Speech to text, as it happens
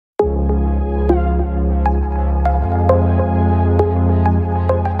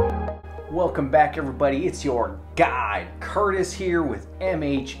Welcome back, everybody. It's your guide, Curtis, here with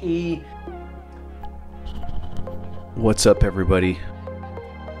MHE. What's up, everybody?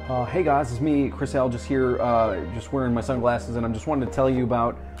 Hey guys, it's me, Chris L, just here, just wearing my sunglasses, and I'm just wanting to tell you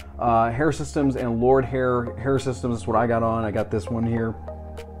about hair systems and LordHair hair systems. That's what I got on. I got this one here.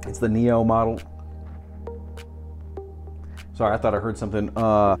 It's the Neo model. Sorry, I thought I heard something.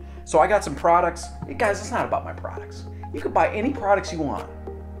 So I got some products. Guys, it's not about my products. You can buy any products you want.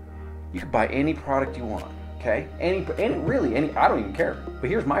 You can buy any product you want, okay? Really, I don't even care. But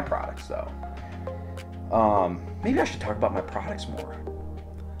here's my products, though. Maybe I should talk about my products more.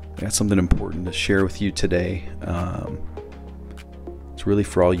 I got something important to share with you today. It's really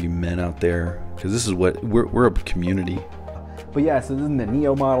for all you men out there, because this is what we're a community. But yeah, so this is the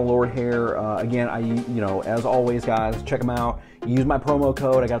Neo model LordHair. Again, as always, guys, check them out. Use my promo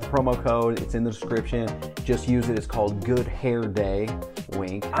code. I got the promo code. It's in the description. Just use it. It's called Good Hair Day.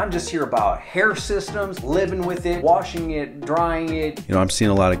 Wink. I'm just here about hair systems, living with it, washing it, drying it. You know, I'm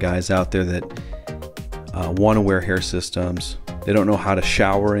seeing a lot of guys out there that want to wear hair systems. They don't know how to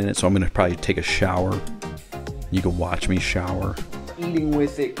shower in it, so I'm going to probably take a shower. You can watch me shower. Eating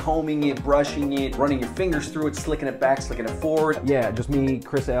with it, combing it, brushing it, running your fingers through it, slicking it back, slicking it forward. Yeah, just me,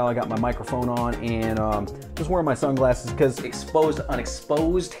 Chris L. I got my microphone on and just wearing my sunglasses because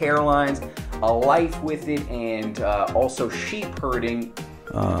unexposed hairlines, a life with it, and also sheep herding.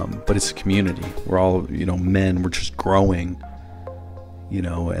 But it's a community. We're all, men. We're just growing,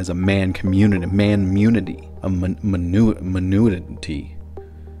 as a man community, man-munity, a manunity.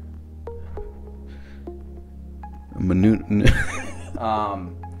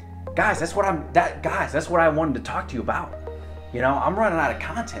 Guys, that's what I wanted to talk to you about. I'm running out of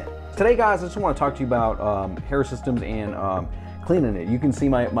content. Today, guys, I just want to talk to you about hair systems and cleaning it. You can see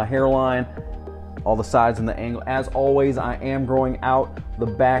my hairline, all the sides and the angle. As always, I am growing out the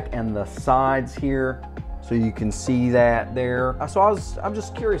back and the sides here, so you can see that there. So I'm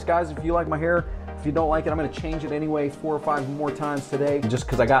just curious, guys, if you like my hair. If you don't like it, I'm going to change it anyway 4 or 5 more times today, just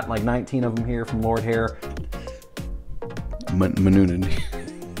because I got like 19 of them here from LordHair. Manunity.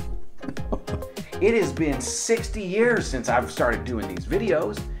 It has been 60 years since I've started doing these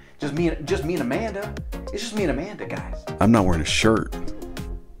videos. Just me and Amanda. It's just me and Amanda, guys. I'm not wearing a shirt,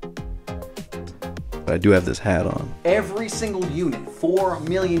 but I do have this hat on. Every single unit, 4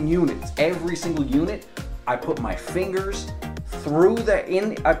 million units, every single unit, I put my fingers through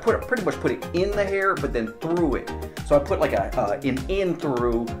I pretty much put it in the hair, but then through it. So I put like an in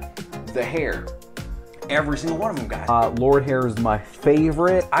through the hair. Every single one of them, guys. LordHair is my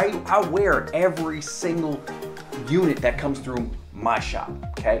favorite. I wear every single unit that comes through my shop.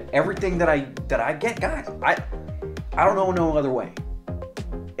 Okay, everything that I get, guys. I don't know no other way.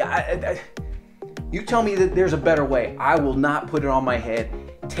 You tell me that there's a better way. I will not put it on my head,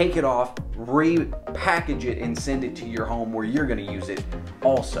 take it off, repackage it, and send it to your home where you're going to use it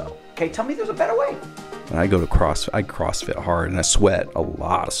also. Okay, tell me there's a better way. I go to CrossFit hard, and I sweat a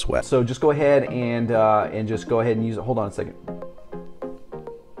lot of sweat. So just go ahead and just go ahead and use it. Hold on a second.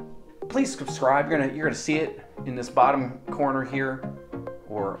 Please subscribe. You're gonna see it in this bottom corner here,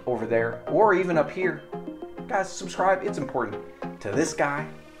 or over there, or even up here. Guys, subscribe. It's important to this guy.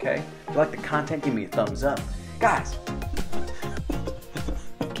 Okay. If you like the content, give me a thumbs up, guys.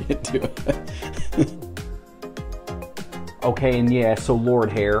 I can't do it. Okay, and yeah, so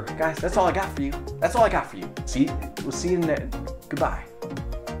LordHair. Guys, that's all I got for you. That's all I got for you. We'll see you in the, goodbye.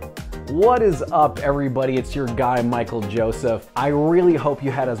 What is up, everybody? It's your guy, Michael Joseph. I really hope you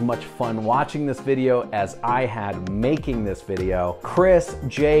had as much fun watching this video as I had making this video. Chris,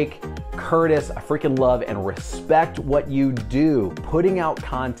 Jake, Curtis, I freaking love and respect what you do. Putting out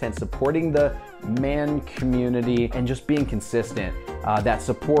content, supporting the man community, and just being consistent. That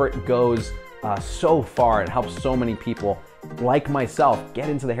support goes so far. It helps so many people like myself get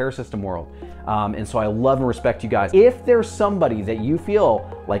into the hair system world. And so I love and respect you guys. If there's somebody that you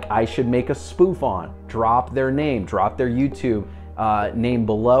feel like I should make a spoof on, drop their name, drop their YouTube name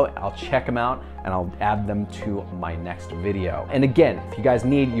below. I'll check them out and I'll add them to my next video. And again, if you guys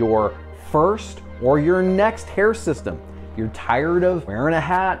need your first or your next hair system, you're tired of wearing a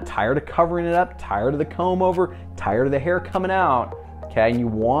hat, tired of covering it up, tired of the comb over, tired of the hair coming out, okay, and you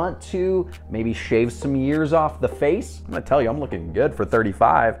want to maybe shave some years off the face, I'm gonna tell you, I'm looking good for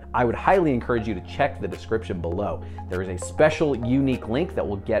 35. I would highly encourage you to check the description below. There is a special unique link that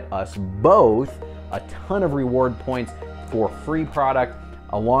will get us both a ton of reward points for free product,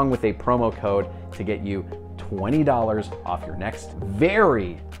 along with a promo code to get you $20 off your next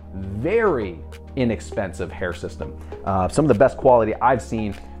very, very inexpensive hair system. Some of the best quality I've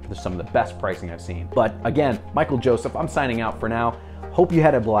seen for They're some of the best pricing I've seen. But again, Michael Joseph, I'm signing out for now. Hope you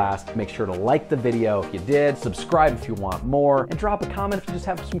had a blast. Make sure to like the video if you did, subscribe if you want more, and drop a comment if you just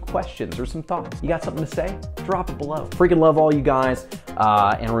have some questions or some thoughts. You got something to say? Drop it below. Freaking love all you guys.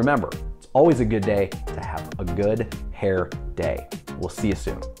 And remember, it's always a good day to have a good hair day. We'll see you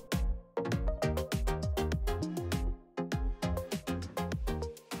soon.